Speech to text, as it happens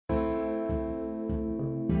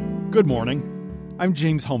Good morning. I'm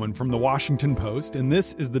James Hohmann from The Washington Post, and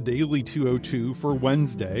this is the Daily 202 for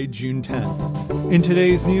Wednesday, June 10th. In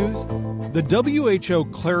today's news, the WHO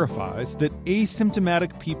clarifies that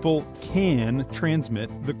asymptomatic people can transmit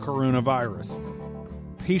the coronavirus.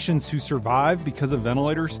 Patients who survive because of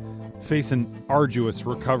ventilators face an arduous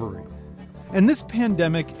recovery. And this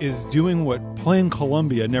pandemic is doing what Plan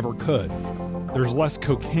Colombia never could. There's less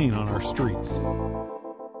cocaine on our streets.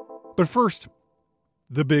 But first,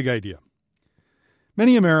 the big idea.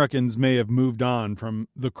 Many Americans may have moved on from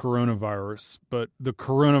the coronavirus, but the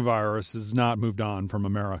coronavirus has not moved on from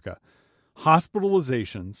America.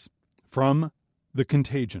 Hospitalizations from the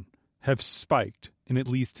contagion have spiked in at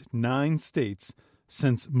least 9 states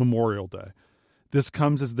since Memorial Day. This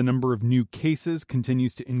comes as the number of new cases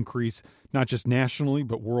continues to increase, not just nationally,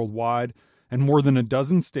 but worldwide, and more than a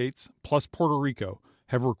dozen states, plus Puerto Rico,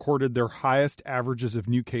 have recorded their highest averages of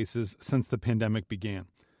new cases since the pandemic began.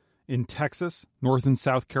 In Texas, North and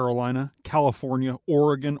South Carolina, California,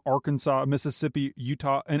 Oregon, Arkansas, Mississippi,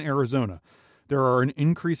 Utah, and Arizona, there are an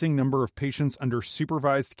increasing number of patients under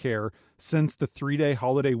supervised care since the 3-day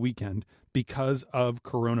holiday weekend because of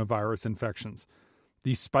coronavirus infections.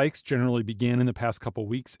 These spikes generally began in the past couple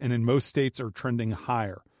weeks and in most states are trending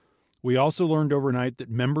higher. We also learned overnight that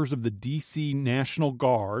members of the D.C. National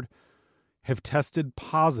Guard have tested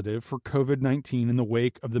positive for COVID-19 in the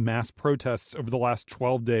wake of the mass protests over the last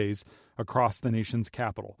 12 days across the nation's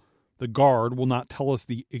capital. The Guard will not tell us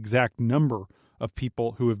the exact number of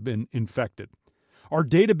people who have been infected. Our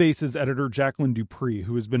databases editor, Jacqueline Dupree,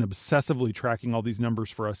 who has been obsessively tracking all these numbers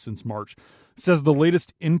for us since March, says the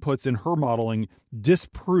latest inputs in her modeling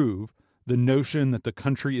disprove the notion that the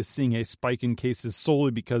country is seeing a spike in cases solely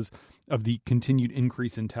because of the continued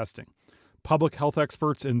increase in testing. Public health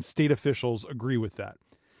experts and state officials agree with that.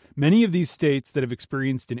 Many of these states that have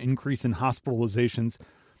experienced an increase in hospitalizations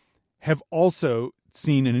have also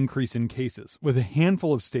seen an increase in cases, with a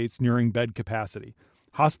handful of states nearing bed capacity.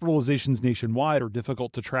 Hospitalizations nationwide are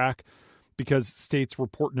difficult to track because states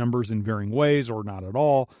report numbers in varying ways or not at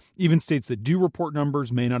all. Even states that do report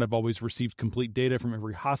numbers may not have always received complete data from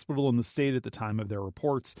every hospital in the state at the time of their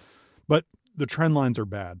reports. But the trend lines are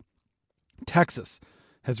bad. Texas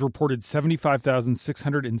has reported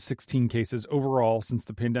 75,616 cases overall since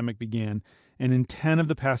the pandemic began, and in 10 of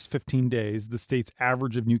the past 15 days, the state's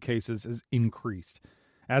average of new cases has increased.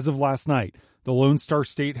 As of last night, the Lone Star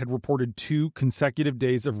State had reported 2 consecutive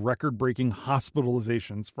days of record-breaking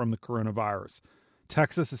hospitalizations from the coronavirus.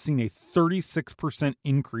 Texas has seen a 36%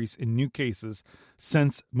 increase in new cases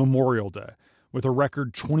since Memorial Day, with a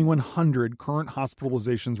record 2,100 current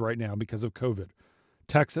hospitalizations right now because of COVID.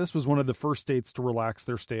 Texas was one of the first states to relax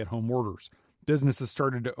their stay-at-home orders. Businesses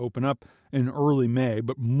started to open up in early May,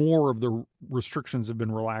 but more of the restrictions have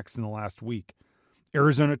been relaxed in the last week.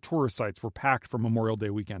 Arizona tourist sites were packed for Memorial Day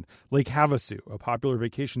weekend. Lake Havasu, a popular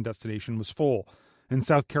vacation destination, was full. In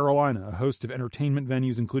South Carolina, a host of entertainment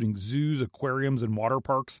venues, including zoos, aquariums, and water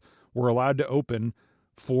parks, were allowed to open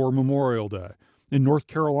for Memorial Day. In North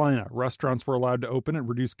Carolina, restaurants were allowed to open at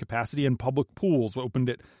reduced capacity, and public pools opened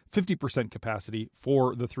at 50% capacity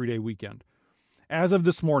for the 3-day weekend. As of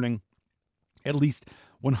this morning, at least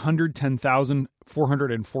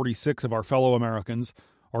 110,446 of our fellow Americans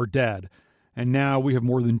are dead, and now we have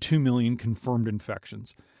more than 2 million confirmed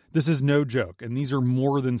infections. This is no joke, and these are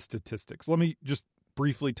more than statistics. Let me just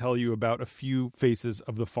briefly tell you about a few faces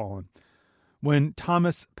of the fallen. When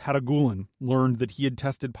Thomas Patagulan learned that he had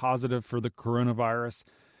tested positive for the coronavirus,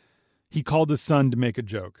 he called his son to make a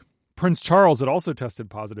joke. Prince Charles had also tested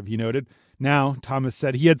positive, he noted. Now, Thomas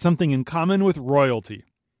said he had something in common with royalty.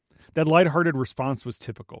 That lighthearted response was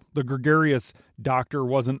typical. The gregarious doctor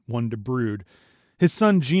wasn't one to brood. His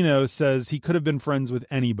son Gino says he could have been friends with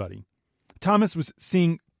anybody. Thomas was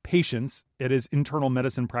seeing patients at his internal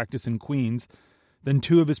medicine practice in Queens. Then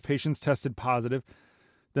 2 of his patients tested positive.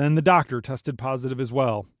 Then the doctor tested positive as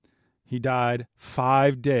well. He died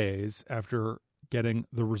 5 days after getting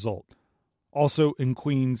the result. Also in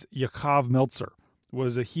Queens, Yaakov Meltzer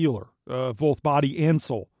was a healer of both body and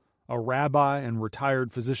soul, a rabbi and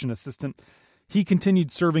retired physician assistant. He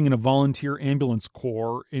continued serving in a volunteer ambulance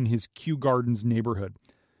corps in his Kew Gardens neighborhood.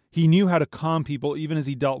 He knew how to calm people even as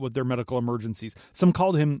he dealt with their medical emergencies. Some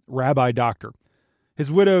called him Rabbi Doctor. His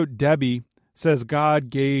widow, Debbie, says God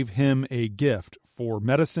gave him a gift for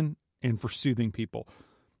medicine and for soothing people.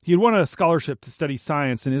 He had won a scholarship to study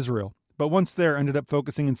science in Israel, but once there ended up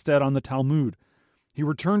focusing instead on the Talmud. He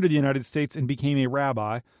returned to the United States and became a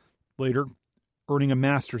rabbi, later earning a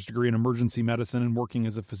master's degree in emergency medicine and working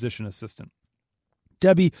as a physician assistant.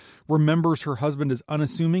 Debbie remembers her husband as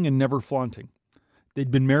unassuming and never flaunting.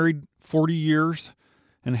 They'd been married 40 years,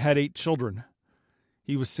 and had 8 children.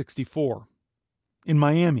 He was 64. In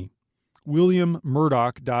Miami, William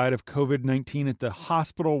Murdoch died of COVID-19 at the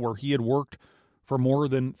hospital where he had worked for more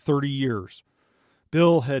than 30 years.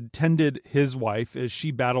 Bill had tended his wife as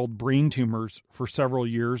she battled brain tumors for several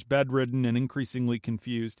years, bedridden and increasingly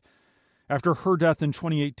confused. After her death in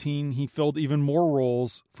 2018, he filled even more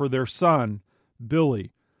roles for their son,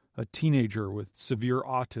 Billy, a teenager with severe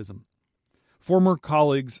autism. Former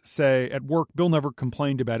colleagues say at work, Bill never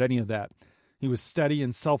complained about any of that. He was steady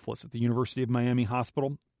and selfless at the University of Miami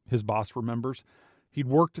Hospital. His boss remembers. He'd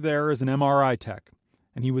worked there as an MRI tech,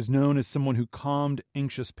 and he was known as someone who calmed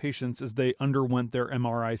anxious patients as they underwent their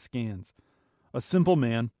MRI scans. A simple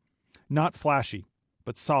man, not flashy,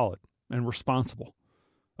 but solid and responsible.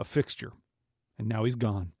 A fixture. And now he's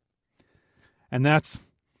gone. And that's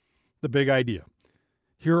the big idea.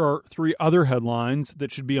 Here are 3 other headlines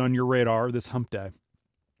that should be on your radar this hump day.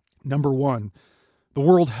 Number 1, the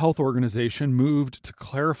World Health Organization moved to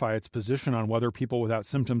clarify its position on whether people without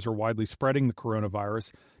symptoms are widely spreading the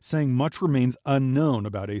coronavirus, saying much remains unknown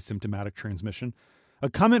about asymptomatic transmission. A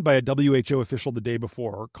comment by a WHO official the day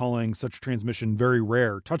before, calling such transmission very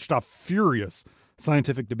rare, touched off furious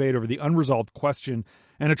scientific debate over the unresolved question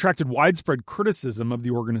and attracted widespread criticism of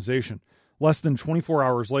the organization. Less than 24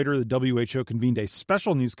 hours later, the WHO convened a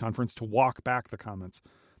special news conference to walk back the comments.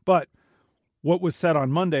 But what was said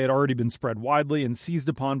on Monday had already been spread widely and seized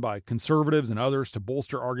upon by conservatives and others to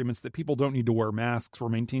bolster arguments that people don't need to wear masks or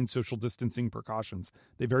maintain social distancing precautions.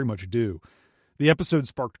 They very much do. The episode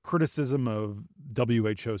sparked criticism of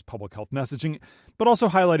WHO's public health messaging, but also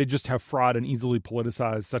highlighted just how fraught and easily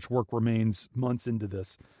politicized such work remains months into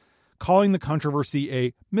this. Calling the controversy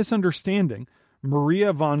a misunderstanding,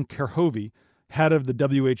 Maria von Kerhove, head of the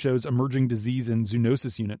WHO's Emerging Disease and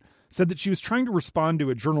Zoonosis Unit, said that she was trying to respond to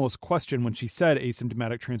a journalist's question when she said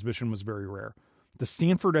asymptomatic transmission was very rare. The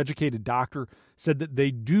Stanford-educated doctor said that they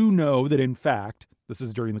do know that, in fact, this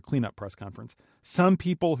is during the cleanup press conference, some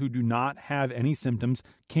people who do not have any symptoms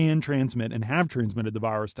can transmit and have transmitted the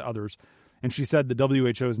virus to others, and she said the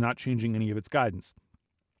WHO is not changing any of its guidance.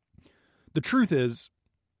 The truth is,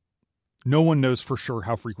 no one knows for sure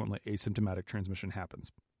how frequently asymptomatic transmission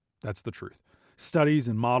happens. That's the truth. Studies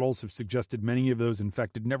and models have suggested many of those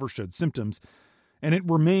infected never showed symptoms, and it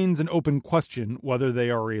remains an open question whether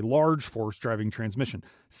they are a large force driving transmission.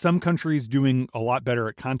 Some countries doing a lot better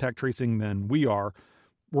at contact tracing than we are,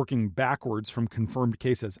 working backwards from confirmed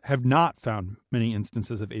cases, have not found many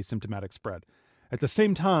instances of asymptomatic spread. At the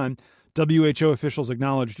same time, WHO officials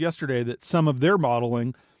acknowledged yesterday that some of their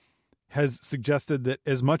modeling has suggested that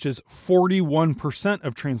as much as 41%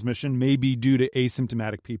 of transmission may be due to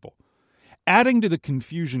asymptomatic people. Adding to the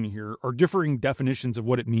confusion here are differing definitions of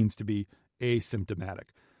what it means to be asymptomatic.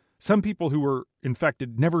 Some people who were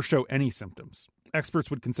infected never show any symptoms. Experts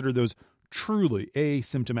would consider those truly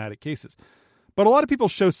asymptomatic cases. But a lot of people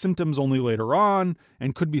show symptoms only later on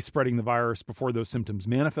and could be spreading the virus before those symptoms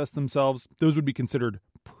manifest themselves. Those would be considered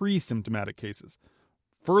pre-symptomatic cases.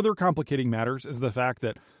 Further complicating matters is the fact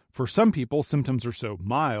that for some people, symptoms are so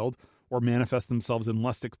mild or manifest themselves in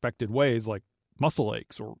less expected ways, like muscle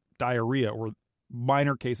aches or diarrhea or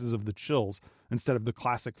minor cases of the chills instead of the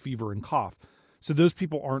classic fever and cough. So those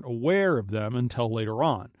people aren't aware of them until later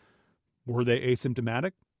on. Were they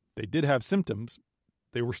asymptomatic? They did have symptoms.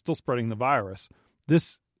 They were still spreading the virus.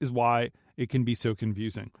 This is why it can be so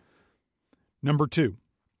confusing. Number 2,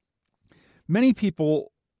 many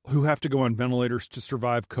people who have to go on ventilators to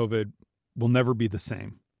survive COVID will never be the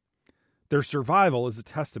same. Their survival is a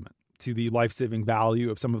testament to the life-saving value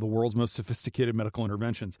of some of the world's most sophisticated medical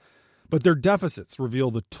interventions. But their deficits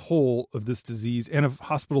reveal the toll of this disease and of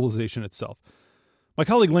hospitalization itself. My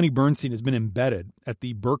colleague Lenny Bernstein has been embedded at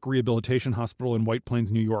the Burke Rehabilitation Hospital in White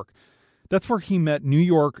Plains, New York. That's where he met New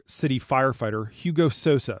York City firefighter Hugo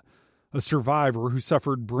Sosa, a survivor who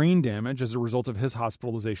suffered brain damage as a result of his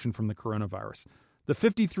hospitalization from the coronavirus. The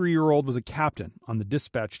 53-year-old was a captain on the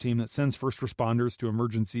dispatch team that sends first responders to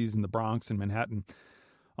emergencies in the Bronx and Manhattan.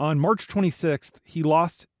 On March 26th, he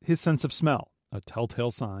lost his sense of smell, a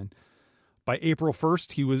telltale sign. By April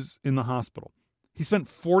 1st, he was in the hospital. He spent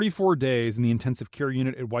 44 days in the intensive care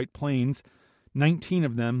unit at White Plains, 19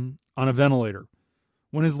 of them on a ventilator.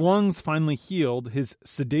 When his lungs finally healed, his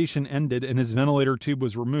sedation ended and his ventilator tube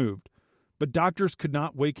was removed. But doctors could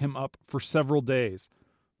not wake him up for several days.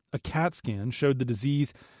 A CAT scan showed the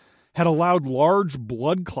disease had allowed large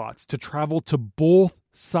blood clots to travel to both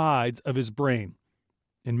sides of his brain.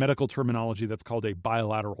 In medical terminology, that's called a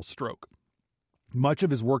bilateral stroke. Much of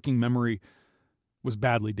his working memory was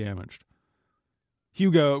badly damaged.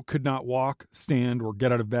 Hugo could not walk, stand, or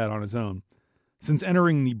get out of bed on his own. Since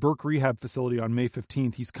entering the Burke Rehab facility on May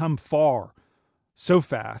 15th, he's come far, so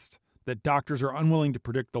fast that doctors are unwilling to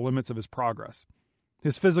predict the limits of his progress.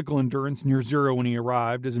 His physical endurance, near zero when he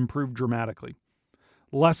arrived, has improved dramatically.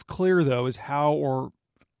 Less clear, though, is how or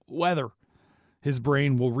whether his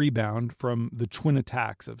brain will rebound from the twin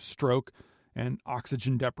attacks of stroke and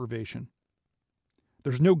oxygen deprivation.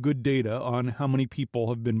 There's no good data on how many people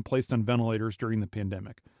have been placed on ventilators during the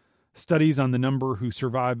pandemic. Studies on the number who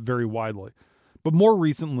survive vary widely. But more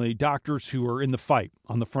recently, doctors who are in the fight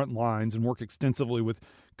on the front lines and work extensively with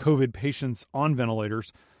COVID patients on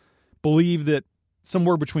ventilators believe that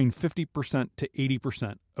somewhere between 50% to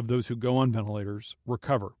 80% of those who go on ventilators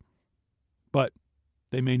recover. But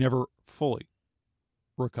they may never fully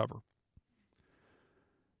recover.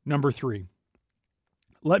 Number 3.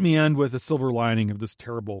 Let me end with a silver lining of this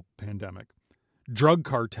terrible pandemic. Drug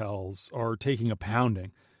cartels are taking a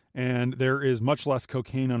pounding, and there is much less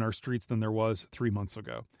cocaine on our streets than there was 3 months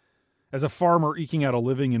ago. As a farmer eking out a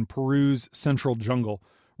living in Peru's central jungle,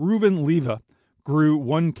 Ruben Leva grew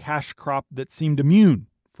one cash crop that seemed immune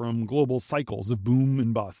from global cycles of boom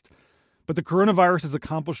and bust. But the coronavirus has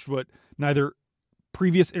accomplished what neither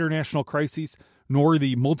previous international crises nor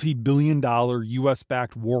the multi-billion-dollar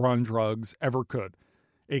U.S.-backed war on drugs ever could: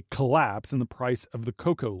 a collapse in the price of the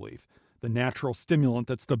cocoa leaf, the natural stimulant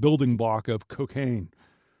that's the building block of cocaine.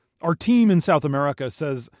 Our team in South America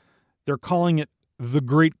says they're calling it the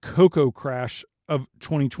Great Cocoa Crash of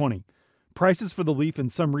 2020. Prices for the leaf in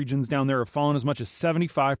some regions down there have fallen as much as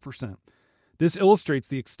 75%. This illustrates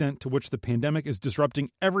the extent to which the pandemic is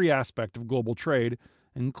disrupting every aspect of global trade,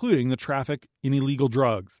 including the traffic in illegal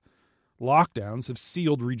drugs. Lockdowns have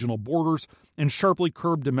sealed regional borders and sharply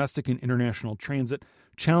curbed domestic and international transit,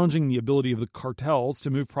 challenging the ability of the cartels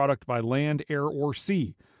to move product by land, air, or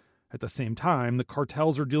sea. At the same time, the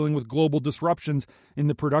cartels are dealing with global disruptions in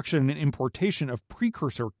the production and importation of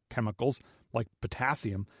precursor chemicals, like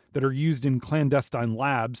potassium, that are used in clandestine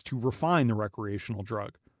labs to refine the recreational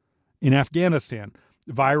drug. In Afghanistan,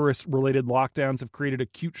 virus-related lockdowns have created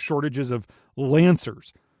acute shortages of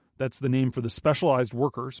lancers. That's the name for the specialized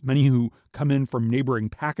workers, many who come in from neighboring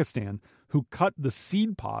Pakistan, who cut the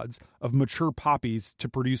seed pods of mature poppies to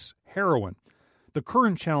produce heroin. The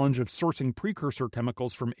current challenge of sourcing precursor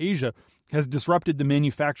chemicals from Asia has disrupted the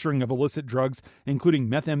manufacturing of illicit drugs, including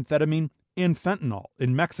methamphetamine and fentanyl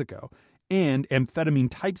in Mexico, and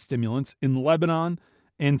amphetamine-type stimulants in Lebanon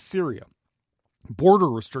and Syria. Border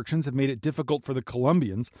restrictions have made it difficult for the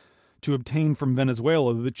Colombians to obtain from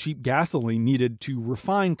Venezuela the cheap gasoline needed to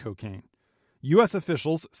refine cocaine. U.S.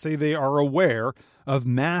 officials say they are aware of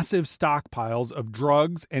massive stockpiles of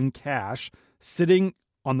drugs and cash sitting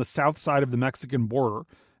on the south side of the Mexican border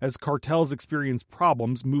as cartels experience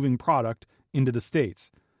problems moving product into the states.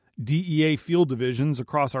 DEA field divisions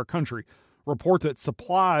across our country report that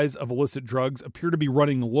supplies of illicit drugs appear to be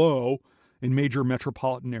running low in major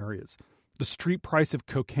metropolitan areas. The street price of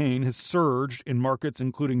cocaine has surged in markets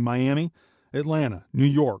including Miami, Atlanta, New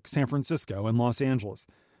York, San Francisco, and Los Angeles,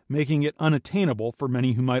 making it unattainable for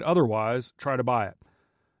many who might otherwise try to buy it.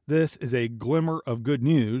 This is a glimmer of good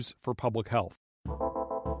news for public health.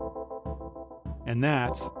 And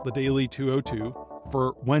that's the Daily 202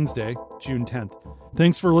 for Wednesday, June 10th.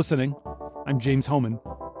 Thanks for listening. I'm James Hohmann.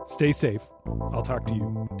 Stay safe. I'll talk to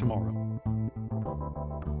you tomorrow.